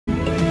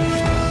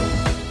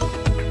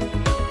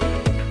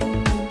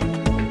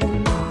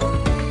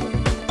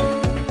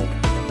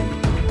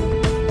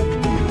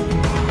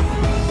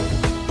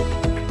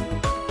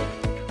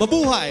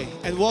Mabuhay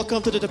and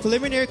welcome to the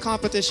preliminary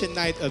competition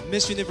night of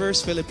Miss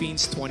Universe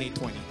Philippines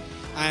 2020.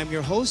 I am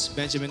your host,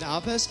 Benjamin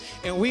Alves,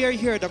 and we are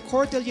here at the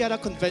Cordillera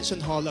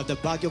Convention Hall of the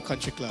Baguio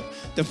Country Club,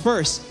 the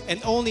first and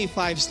only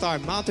 5-star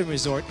mountain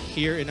resort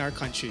here in our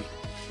country.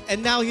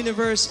 And now,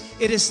 Universe,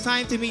 it is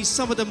time to meet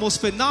some of the most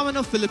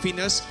phenomenal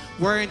Filipinos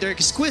wearing their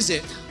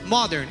exquisite,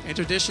 modern, and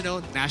traditional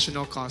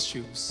national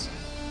costumes.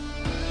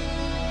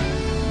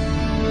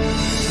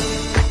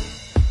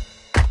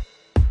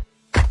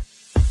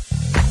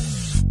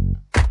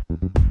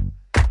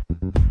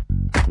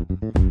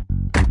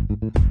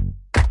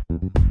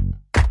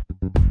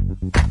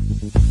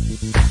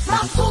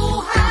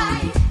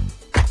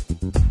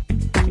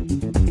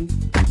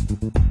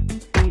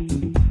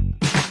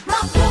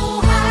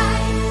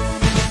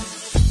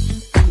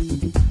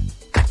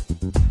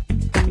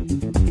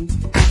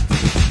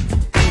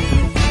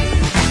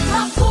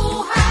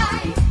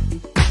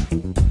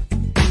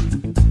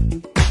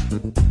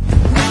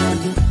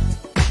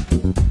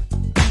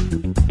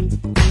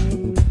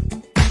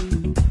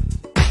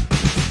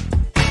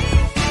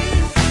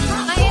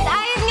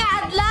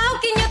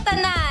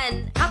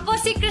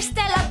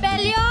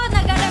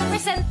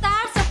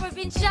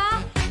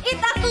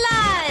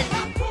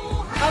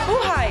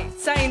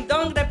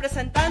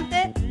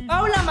 Representante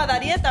Paula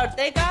Madarieta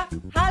Ortega,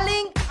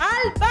 Haling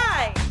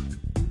Albay.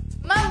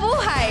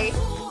 Mabuhay!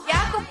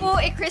 Yako po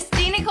ay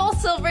Christine Nicole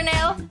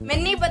Silvernail,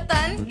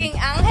 Manibatan, King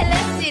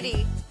Angeles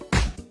City.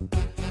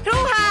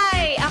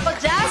 Kruhay! Ako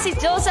dyan si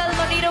Josel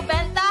Moriro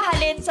Benta,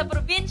 halin sa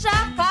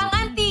probinsya, Kang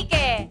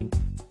Antique.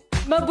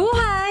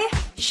 Mabuhay!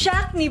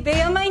 Siak ni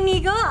Bea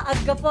Maynigo,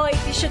 agka po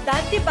iti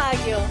syudad ti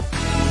Baguio.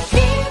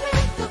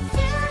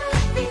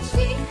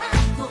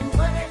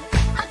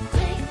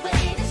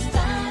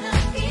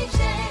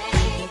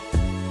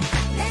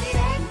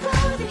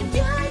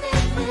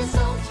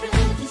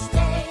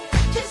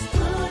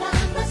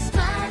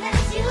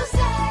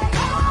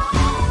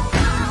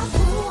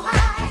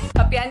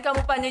 Kapian ka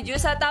mo pa ni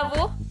Diyos sa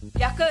tabu?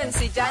 Yakun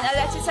si John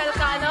Alexis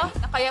Alcano,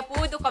 na kaya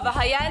po do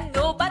Kabahayan,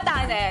 no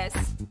Batanes.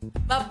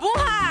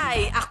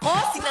 Mabuhay! Ako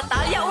si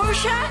Natalia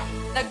Ursha,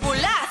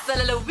 nagmula sa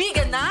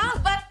lalawigan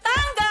ng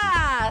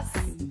Batangas!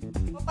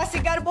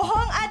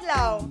 Mapasigarbohong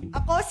adlaw.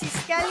 Ako si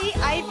Skelly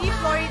Ivy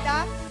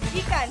Florida,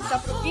 ikan sa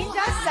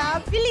probinsya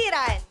sa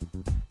Biliran.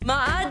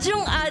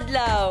 Maadyong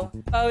adlaw,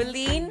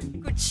 Pauline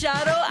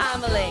Cucharo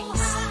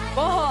Amalings,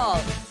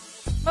 Bohol.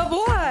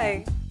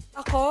 Mabuhay!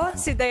 Ako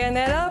si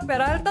Dayanela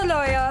Peralta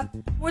Loya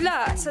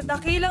mula sa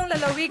dakilang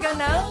lalawigan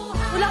ng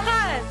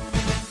Bulacan.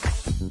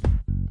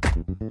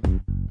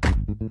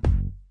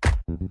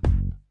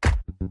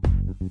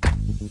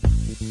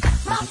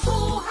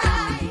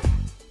 Mabuhay!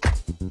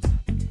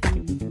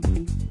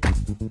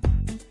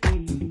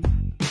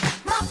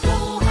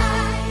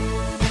 Mabuhay!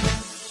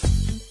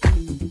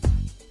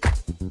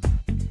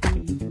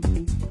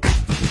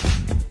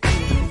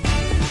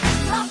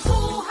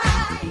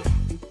 Mabuhay!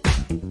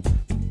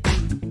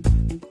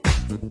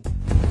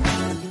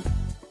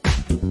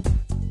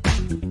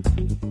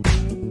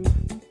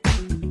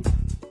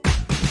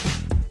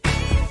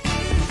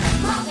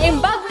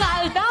 Imbag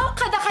nga aldaw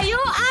kada kayo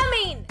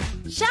amin!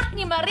 Siak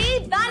ni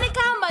Marie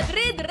Danica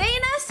Madrid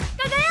Reynas,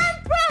 Cagayan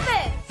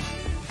Province!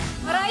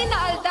 Maray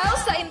na aldaw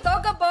sa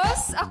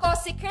Indogabos, ako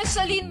si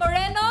Crisaline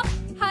Moreno,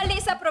 hali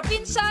sa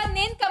probinsya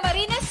nin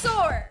Camarines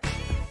Sur.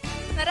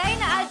 Maray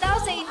na aldaw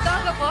sa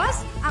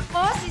Indogabos,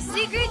 ako si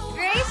Sigrid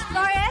Grace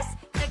Flores,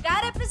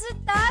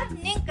 nagarepresentar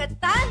nin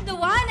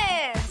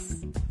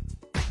Catanduanes.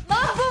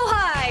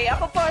 Mabuhay!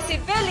 Ako po si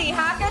Billy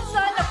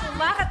Hackerson na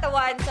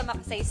kumakatawan sa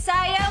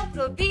makasaysayang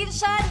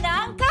probinsya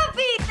ng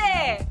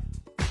Cavite.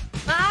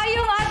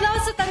 Maayong adlaw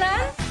sa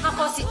tanan,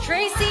 ako si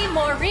Tracy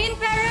Maureen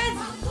Perez,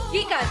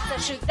 gikan sa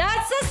syudad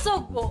sa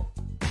Sugbo.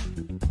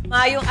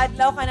 Maayong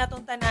adlaw ka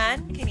natong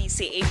tanan, kini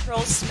si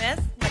April Smith,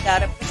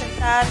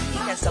 nagarepresentar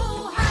ikan sa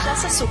probinsya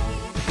sa Subo.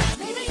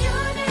 May the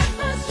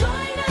universe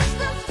join us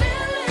the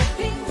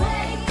Philippine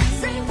way.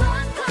 Say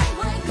welcome,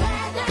 we're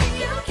glad that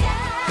you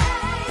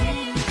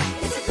came.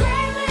 It's a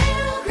great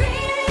little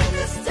greeting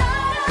to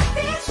start off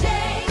each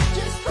day.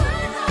 Just put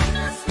on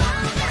a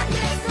smile and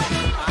let's go.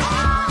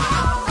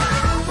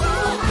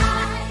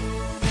 Mabuhay!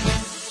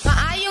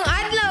 Maayong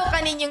adlaw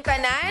kaninyong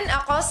tanan,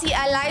 ako si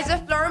Eliza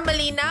Flor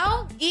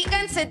Malinaw,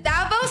 gikan sa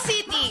Davao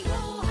City.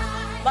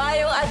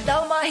 Mayong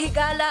adlaw mga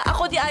higala,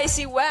 ako di ay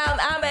si Wham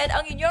Ahmed,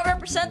 ang inyong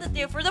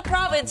representative for the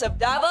province of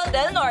Davao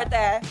del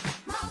Norte.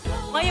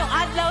 Mayong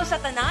adlaw sa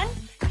tanan,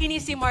 kini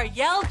si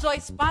Mariel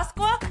Joyce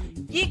Pasco,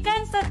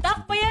 gikan sa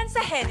Dakbayan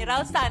sa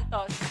General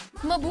Santos.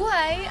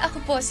 Mabuhay!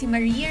 Ako po si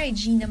Maria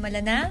Regina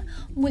Malana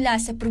mula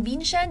sa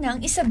probinsya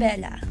ng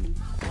Isabela.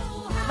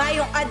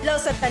 Mayong adlaw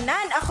sa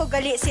tanan, ako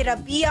gali si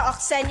Rabia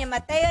Oxenia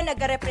Mateo,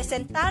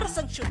 nagarepresentar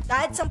sa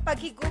syudad sa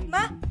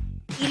paghigugma,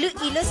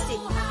 Iloilo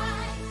City.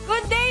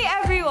 Good day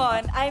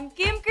everyone! I'm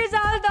Kim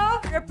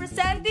Crizaldo,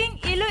 representing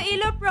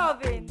Iloilo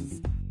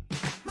Province.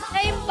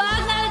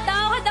 Naimbag na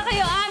aldaw kada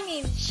kayo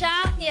amin,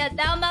 siya ni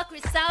Adama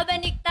Crisalba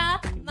Nicta,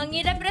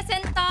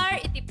 mangirepresentar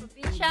iti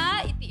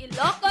probinsya iti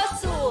Ilocos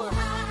Sur.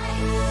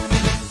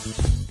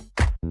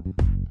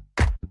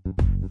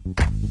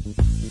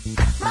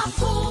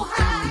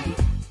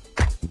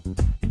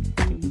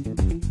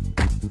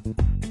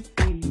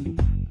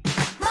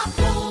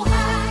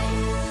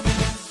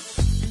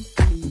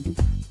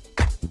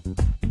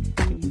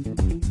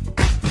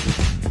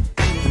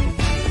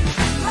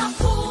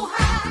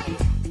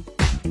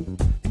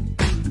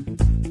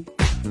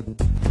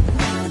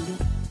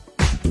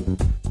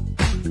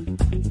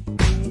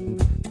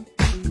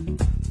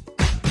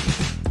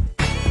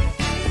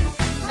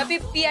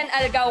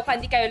 Algao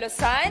kandi kayo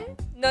Losan,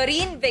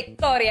 Norin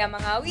Victoria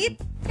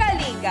Mangawit,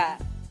 Kalinga.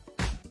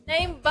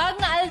 Naimbag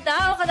nga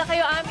aldaw kada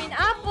kayo amin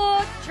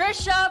apo,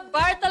 Trisha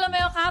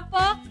Bartolomeo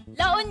Campo,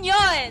 La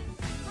Union.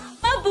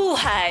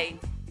 Mabuhay!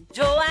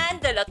 Joanne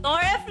De La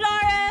Torre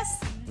Flores,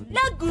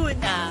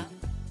 Laguna.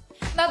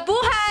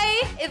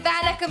 Mabuhay!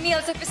 Ivana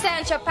Camille sa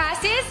Presencia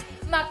Passes,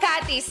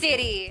 Makati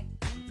City.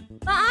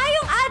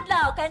 Maayong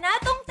adlaw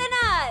kanatong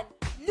tanan.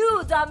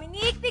 Lou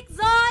Dominique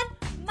Piczon,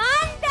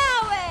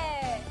 Mandaue.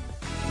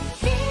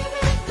 Here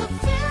in the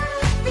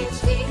Philippines,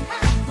 we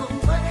have the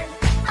word,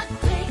 a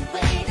great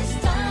way to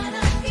start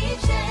up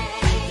each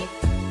day.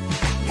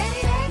 Let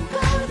it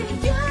echo the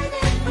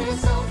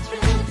universe all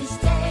through this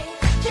day.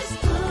 Just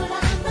put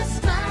on the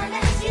smile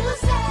as you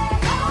say,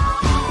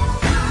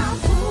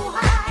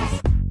 mabuhay.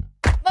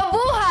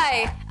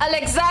 Mabuhay!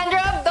 Alexandra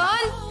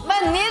Abdon,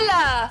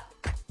 Manila.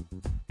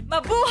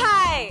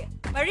 Mabuhay!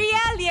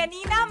 Maria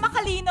Lianina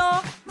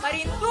Macalino,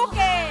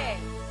 Marinduque.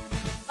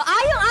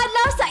 Maayong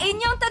adlaw sa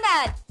inyong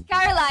tanan.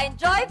 Caroline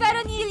Joy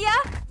Veronilla,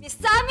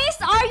 Misamis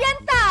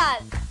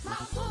Oriental.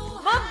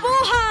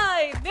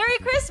 Mabuhay!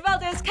 Mary Chris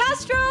Valdez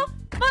Castro,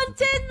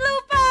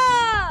 Muntinlupa.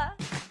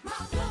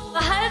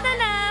 Mahal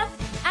na!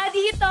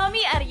 Adi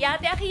Hitomi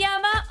Ariate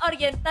Akiyama,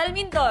 Oriental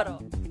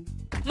Mindoro.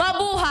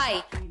 Mabuhay!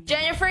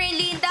 Jennifer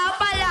Linda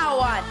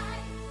Palawan.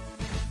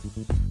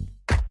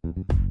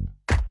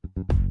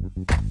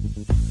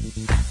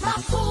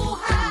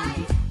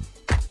 Mabuhay.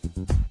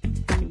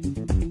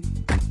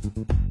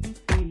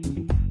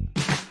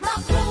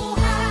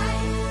 Mabuhay.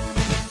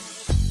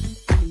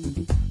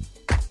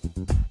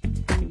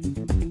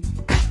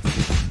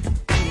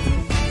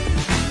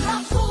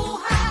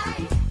 Mabuhay.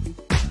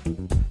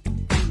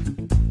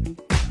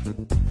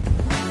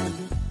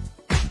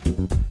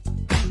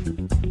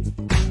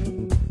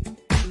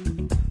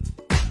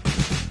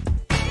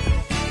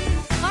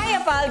 Maya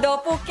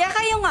Paldo po kaya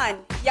kayungan.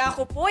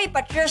 Yaku po'y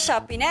Patricia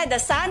Pineda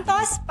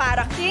Santos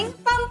para King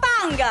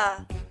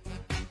Pampanga.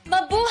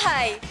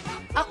 Mabuhay!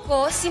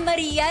 Ako si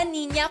Maria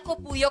Nina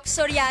Copuyok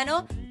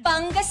Soriano,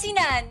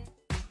 Pangasinan.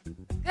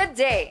 Good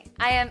day.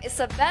 I am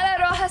Isabella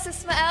Rojas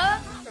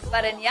Ismael from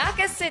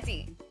Parañaque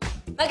City.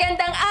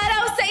 Magandang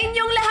araw sa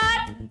inyong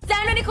lahat!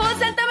 San Nicole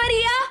Santa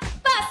Maria,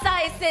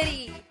 Pasay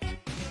City.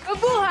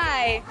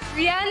 Mabuhay!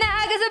 Rihanna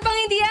Aga sa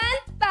Pangindian,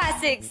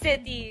 Pasig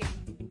City.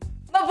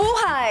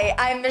 Mabuhay!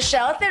 I'm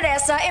Michelle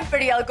Teresa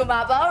Imperial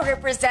Gumabao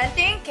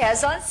representing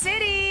Quezon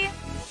City.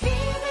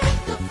 Here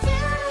in the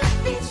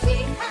Philippines,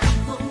 we have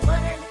the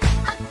word,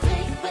 a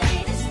great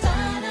way to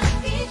start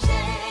up each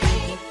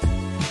day.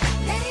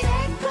 Let it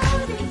echo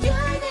the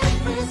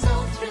universe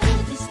all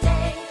through this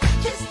day.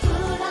 Just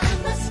put on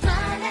the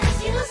smile as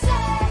you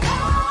say,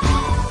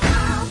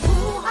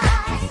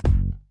 mabuhay.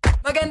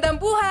 Magandang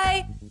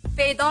buhay!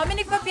 Faye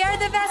Dominic Papier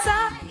de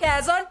Vesa,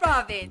 Quezon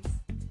Province.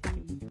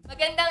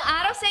 Magandang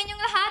araw sa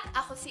inyong lahat.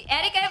 Ako si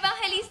Erica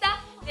Evangelista,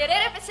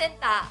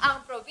 nire-representa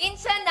ang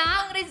probinsya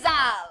ng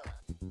Rizal.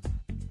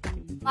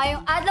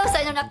 Mayong adlaw sa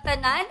inyong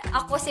nagtanan,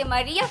 ako si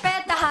Maria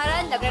Fred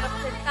Taharan,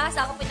 nagre-representa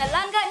sa akong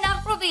pinalangga ng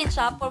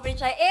probinsya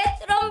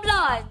 8,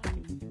 Romblon.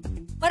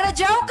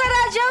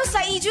 Maradyaw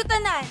sa Ijo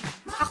Tanan.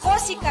 Ako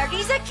si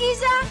Carissa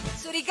Kiza,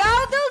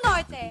 Surigao del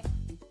Norte.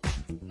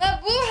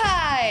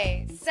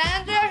 Mabuhay!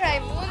 Sandra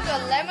Raimundo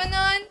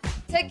Lemonon,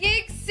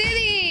 Taguig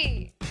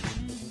City.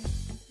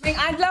 May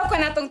adlaw ka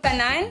natong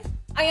tanan,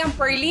 ay ang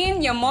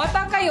Perlin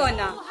Yamota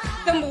Cayona,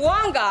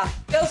 Zamboanga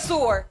del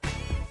Sur,